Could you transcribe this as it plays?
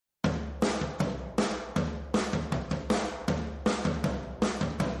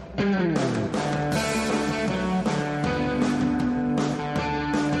Hello,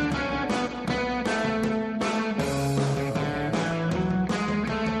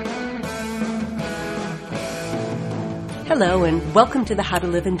 and welcome to the How to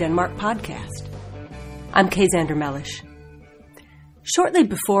Live in Denmark podcast. I'm Kay Zander-Mellish. Shortly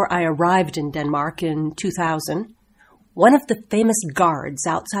before I arrived in Denmark in 2000, one of the famous guards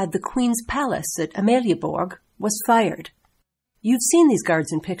outside the Queen's Palace at Amalienborg was fired. You've seen these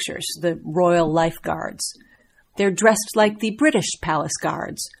guards in pictures, the Royal Life Guards. They're dressed like the British Palace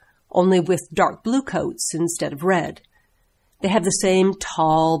Guards, only with dark blue coats instead of red. They have the same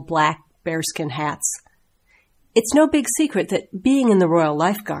tall, black bearskin hats. It's no big secret that being in the Royal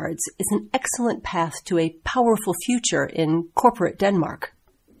Life Guards is an excellent path to a powerful future in corporate Denmark.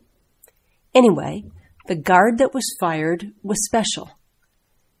 Anyway, the guard that was fired was special.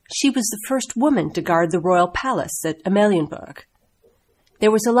 She was the first woman to guard the Royal Palace at Amalienborg. There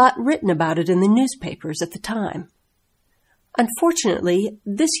was a lot written about it in the newspapers at the time. Unfortunately,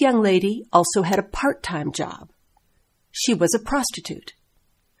 this young lady also had a part-time job. She was a prostitute.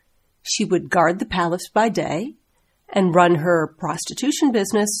 She would guard the palace by day and run her prostitution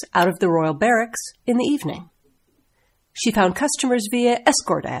business out of the royal barracks in the evening. She found customers via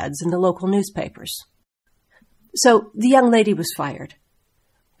escort ads in the local newspapers. So the young lady was fired.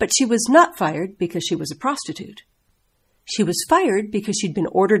 But she was not fired because she was a prostitute. She was fired because she'd been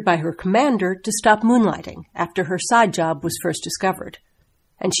ordered by her commander to stop moonlighting after her side job was first discovered.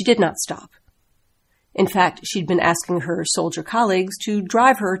 And she did not stop. In fact, she'd been asking her soldier colleagues to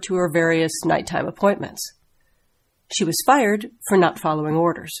drive her to her various nighttime appointments. She was fired for not following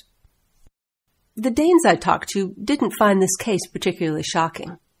orders. The Danes I talked to didn't find this case particularly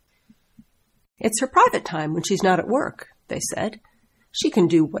shocking. It's her private time when she's not at work, they said. She can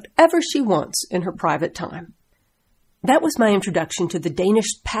do whatever she wants in her private time. That was my introduction to the Danish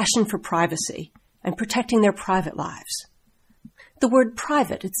passion for privacy and protecting their private lives. The word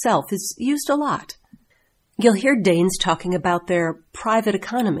private itself is used a lot. You'll hear Danes talking about their private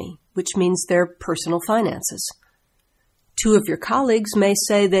economy, which means their personal finances. Two of your colleagues may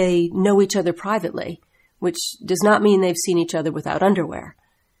say they know each other privately, which does not mean they've seen each other without underwear.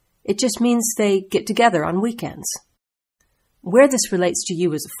 It just means they get together on weekends. Where this relates to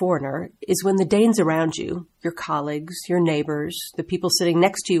you as a foreigner is when the Danes around you, your colleagues, your neighbors, the people sitting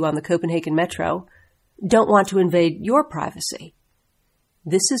next to you on the Copenhagen metro, don't want to invade your privacy.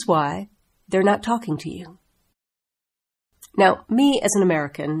 This is why they're not talking to you. Now, me as an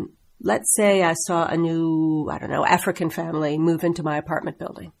American, let's say I saw a new, African family move into my apartment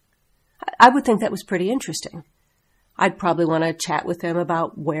building. I would think that was pretty interesting. I'd probably want to chat with them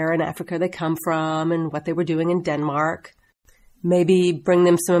about where in Africa they come from and what they were doing in Denmark. Maybe bring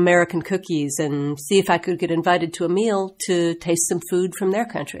them some American cookies and see if I could get invited to a meal to taste some food from their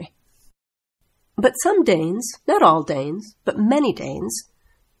country. But some Danes, not all Danes, but many Danes,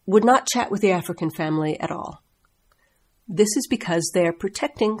 would not chat with the African family at all. This is because they are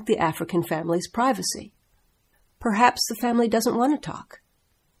protecting the African family's privacy. Perhaps the family doesn't want to talk.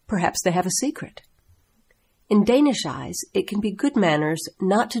 Perhaps they have a secret. In Danish eyes, it can be good manners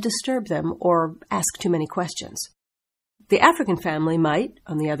not to disturb them or ask too many questions. The African family might,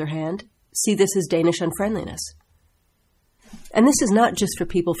 on the other hand, see this as Danish unfriendliness. And this is not just for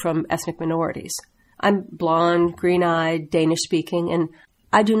people from ethnic minorities. I'm blonde, green-eyed, Danish-speaking, and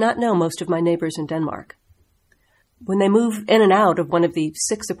I do not know most of my neighbors in Denmark. When they move in and out of one of the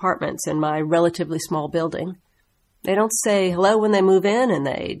 6 apartments in my relatively small building, they don't say hello when they move in, and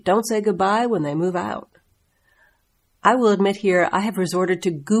they don't say goodbye when they move out. I will admit here, I have resorted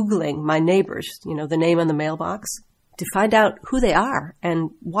to Googling my neighbors, the name on the mailbox, to find out who they are and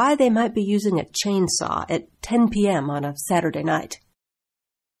why they might be using a chainsaw at 10 p.m. on a Saturday night.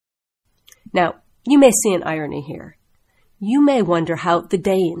 Now, you may see an irony here. You may wonder how the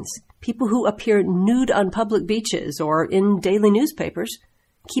Danes, people who appear nude on public beaches or in daily newspapers,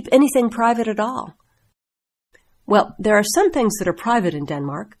 keep anything private at all. Well, there are some things that are private in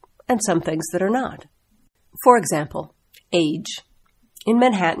Denmark and some things that are not. For example, age. In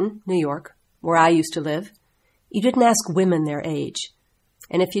Manhattan, New York, where I used to live, you didn't ask women their age.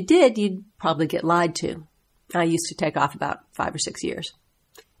 And if you did, you'd probably get lied to. I used to take off about 5 or 6 years.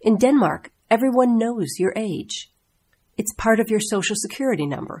 In Denmark, everyone knows your age. It's part of your social security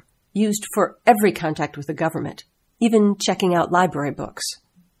number, used for every contact with the government, even checking out library books.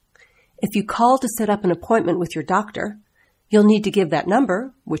 If you call to set up an appointment with your doctor, you'll need to give that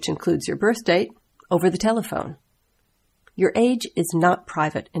number, which includes your birth date, over the telephone. Your age is not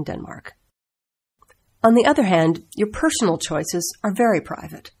private in Denmark. On the other hand, your personal choices are very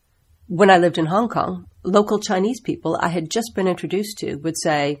private. When I lived in Hong Kong, local Chinese people I had just been introduced to would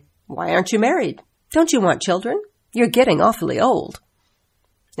say, Why aren't you married? Don't you want children? You're getting awfully old.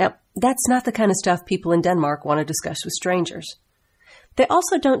 Now, that's not the kind of stuff people in Denmark want to discuss with strangers. They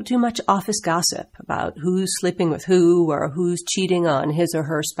also don't do much office gossip about who's sleeping with who or who's cheating on his or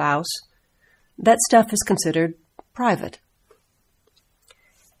her spouse. That stuff is considered private.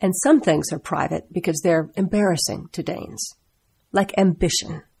 And some things are private because they're embarrassing to Danes, like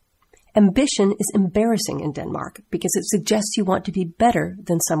ambition. Ambition is embarrassing in Denmark because it suggests you want to be better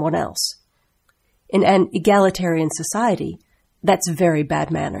than someone else. In an egalitarian society, that's very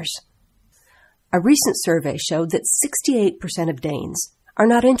bad manners. A recent survey showed that 68% of Danes are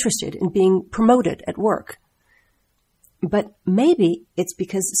not interested in being promoted at work. But maybe it's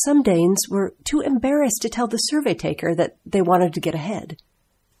because some Danes were too embarrassed to tell the survey taker that they wanted to get ahead.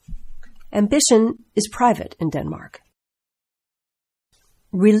 Ambition is private in Denmark.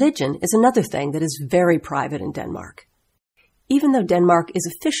 Religion is another thing that is very private in Denmark. Even though Denmark is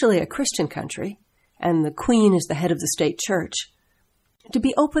officially a Christian country, and the Queen is the head of the state church, to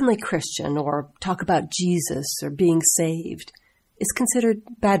be openly Christian or talk about Jesus or being saved is considered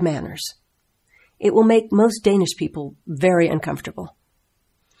bad manners. It will make most Danish people very uncomfortable.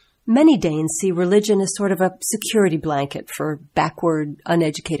 Many Danes see religion as sort of a security blanket for backward,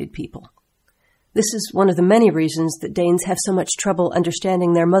 uneducated people. This is one of the many reasons that Danes have so much trouble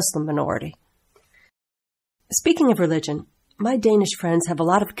understanding their Muslim minority. Speaking of religion, my Danish friends have a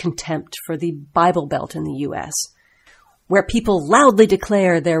lot of contempt for the Bible Belt in the U.S., where people loudly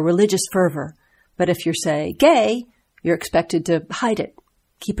declare their religious fervor, but if you're, say, gay, you're expected to hide it,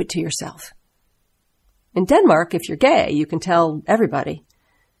 keep it to yourself. In Denmark, if you're gay, you can tell everybody.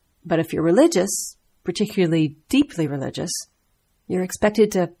 But if you're religious, particularly deeply religious, you're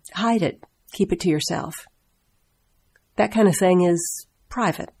expected to hide it, keep it to yourself. That kind of thing is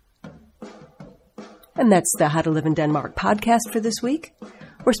private. And that's the How to Live in Denmark podcast for this week.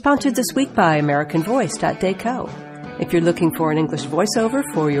 We're sponsored this week by AmericanVoice.deco. If you're looking for an English voiceover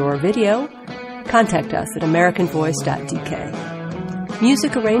for your video, contact us at AmericanVoice.dk.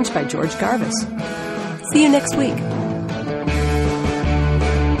 Music arranged by George Garvis. See you next week.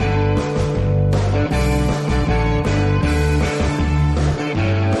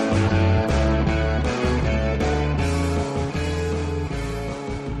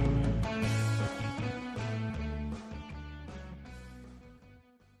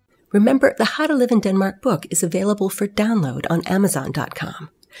 Remember, the How to Live in Denmark book is available for download on Amazon.com.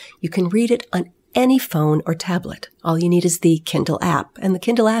 You can read it on any phone or tablet. All you need is the Kindle app, and the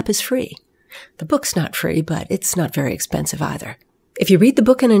Kindle app is free. The book's not free, but it's not very expensive either. If you read the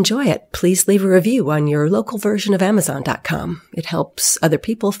book and enjoy it, please leave a review on your local version of Amazon.com. It helps other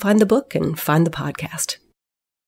people find the book and find the podcast.